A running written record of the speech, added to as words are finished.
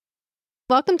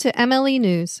Welcome to MLE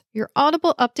News, your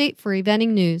audible update for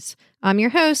eventing news. I'm your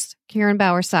host, Karen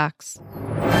Bowersox.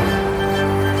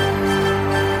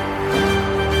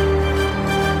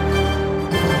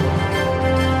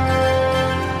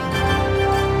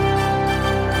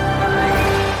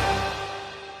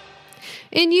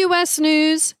 In U.S.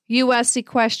 news, U.S.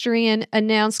 Equestrian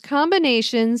announced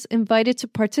combinations invited to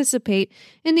participate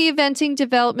in the Eventing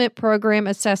Development Program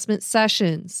assessment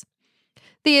sessions.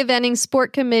 The Eventing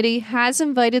Sport Committee has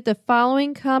invited the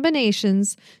following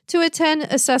combinations to attend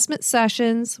assessment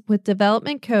sessions with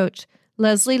development coach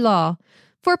Leslie Law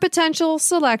for potential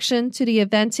selection to the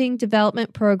Eventing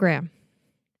Development Program.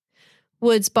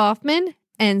 Woods Boffman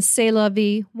and C'est La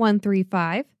Vie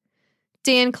 135,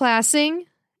 Dan Klassing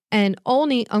and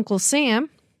Olney Uncle Sam,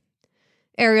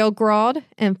 Ariel Graud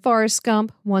and Forrest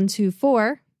Gump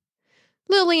 124,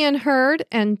 Lillian Hurd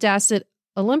and Dasset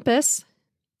Olympus,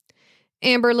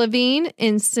 Amber Levine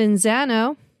in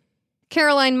Cinzano,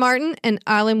 Caroline Martin and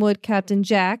Islandwood Captain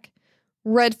Jack,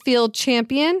 Redfield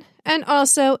Champion, and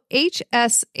also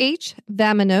HSH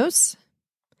Vamanos,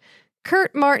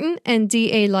 Kurt Martin and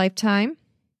DA Lifetime,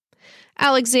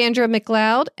 Alexandra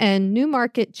McLeod and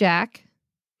Newmarket Jack,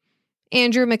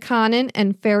 Andrew McConnon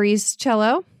and Ferries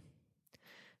Cello,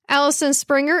 Allison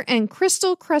Springer and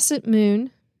Crystal Crescent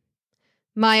Moon,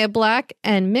 Maya Black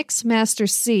and Mix Master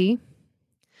C,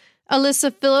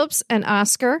 Alyssa Phillips and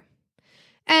Oscar,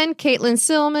 and Caitlin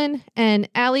Silman and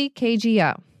Ali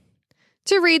KGO.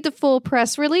 To read the full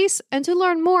press release and to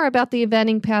learn more about the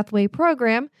Eventing Pathway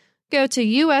program, go to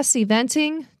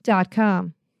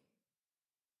useventing.com.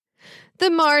 The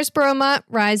Mars Bromont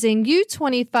Rising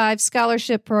U25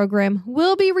 Scholarship Program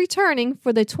will be returning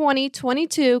for the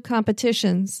 2022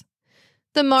 competitions.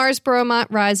 The Mars Bromont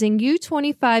Rising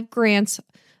U25 grants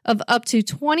of up to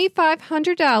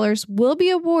 $2,500 will be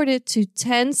awarded to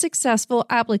 10 successful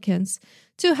applicants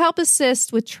to help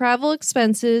assist with travel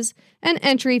expenses and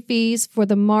entry fees for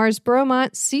the Mars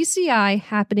Bromont CCI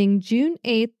happening June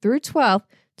 8th through 12th,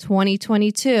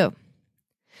 2022.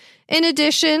 In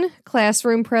addition,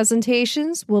 classroom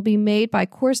presentations will be made by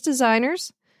course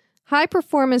designers,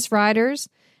 high-performance riders,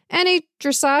 and a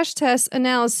dressage test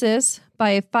analysis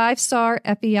by a 5-star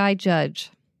FEI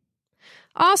judge.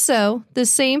 Also, the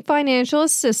same financial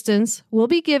assistance will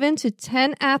be given to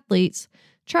 10 athletes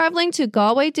traveling to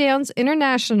Galway Downs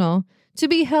International to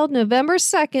be held November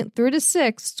 2nd through the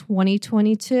 6th,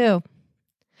 2022.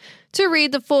 To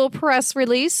read the full press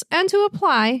release and to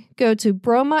apply, go to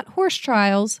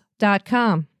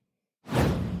BromontHorseTrials.com.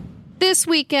 This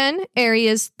weekend,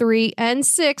 Areas 3 and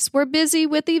 6 were busy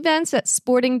with events at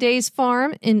Sporting Days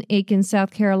Farm in Aiken,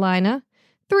 South Carolina,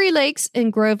 Three Lakes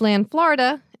in Groveland,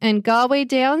 Florida, and Galway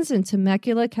Downs in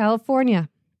Temecula, California.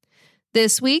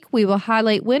 This week, we will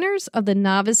highlight winners of the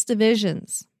novice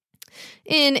divisions.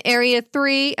 In Area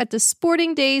 3 at the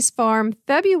Sporting Days Farm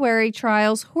February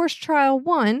Trials Horse Trial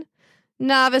 1,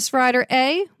 Novice Rider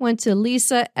A went to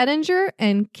Lisa Ettinger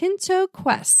and Quinto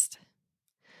Quest.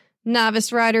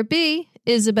 Novice Rider B,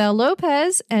 Isabel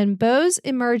Lopez and Bose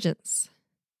Emergence.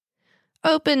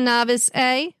 Open Novice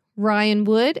A, Ryan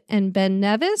Wood and Ben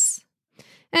Nevis.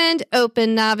 And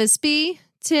Open Novice B,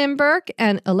 Tim Burke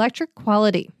and Electric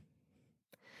Quality.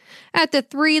 At the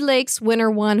Three Lakes Winter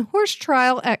 1 Horse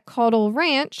Trial at Caudle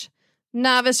Ranch,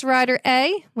 Novice Rider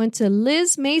A went to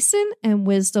Liz Mason and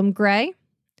Wisdom Gray.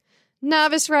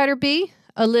 Novice Rider B,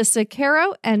 Alyssa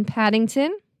Caro and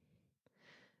Paddington.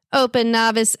 Open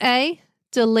Novice A,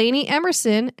 Delaney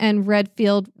Emerson and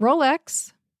Redfield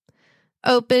Rolex.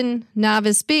 Open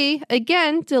Novice B,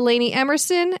 again Delaney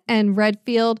Emerson and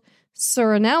Redfield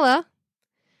Serenella,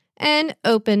 and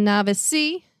Open Novice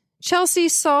C, Chelsea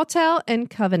Sawtell and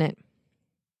Covenant.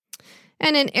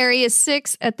 And in Area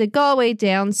 6 at the Galway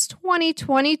Downs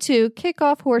 2022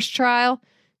 Kickoff Horse Trial,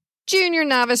 Junior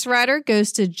Novice Rider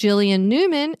goes to Jillian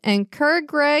Newman and Kerr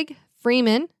Greg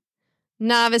Freeman.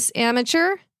 Novice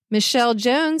Amateur, Michelle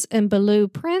Jones and Baloo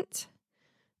Print.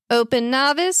 Open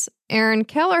Novice, Aaron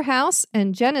Kellerhouse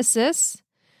and Genesis.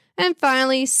 And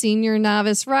finally, Senior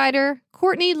Novice Rider,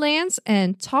 Courtney Lance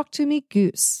and Talk to Me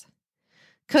Goose.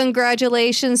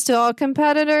 Congratulations to all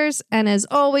competitors, and as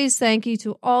always, thank you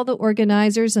to all the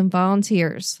organizers and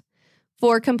volunteers.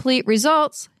 For complete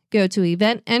results, go to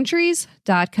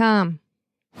evententries.com.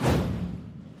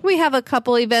 We have a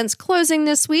couple events closing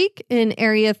this week in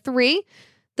Area 3,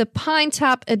 the Pine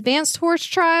Top Advanced Horse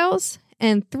Trials,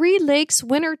 and Three Lakes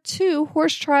Winter 2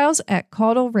 Horse Trials at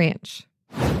Caudle Ranch.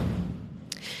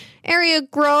 Area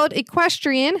Grold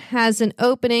Equestrian has an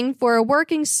opening for a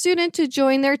working student to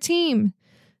join their team.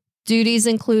 Duties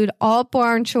include all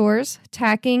barn chores,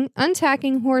 tacking,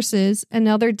 untacking horses, and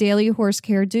other daily horse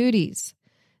care duties.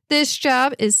 This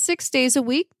job is 6 days a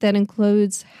week that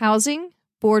includes housing,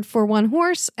 board for one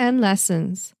horse, and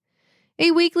lessons.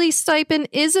 A weekly stipend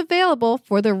is available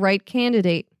for the right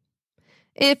candidate.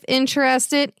 If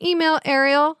interested, email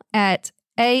Ariel at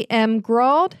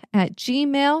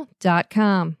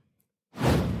amgrold@gmail.com.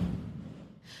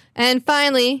 And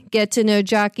finally, get to know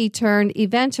jockey turned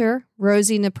eventer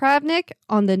Rosie Napravnik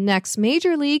on the next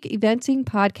Major League Eventing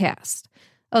podcast.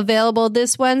 Available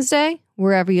this Wednesday,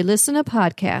 wherever you listen to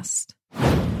podcasts.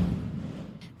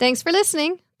 Thanks for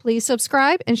listening. Please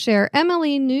subscribe and share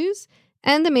MLE News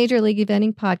and the Major League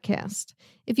Eventing podcast.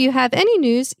 If you have any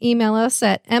news, email us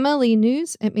at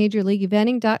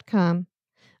mlenews@majorleagueeventing.com.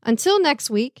 Until next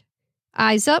week,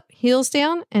 eyes up, heels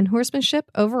down, and horsemanship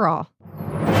overall.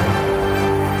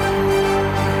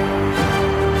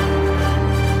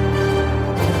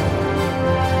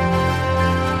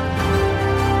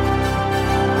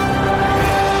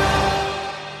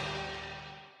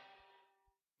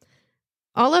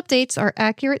 All updates are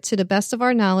accurate to the best of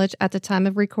our knowledge at the time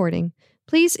of recording.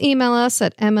 Please email us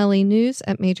at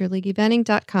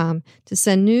mlenews@majorleagueeventing.com to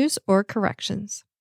send news or corrections.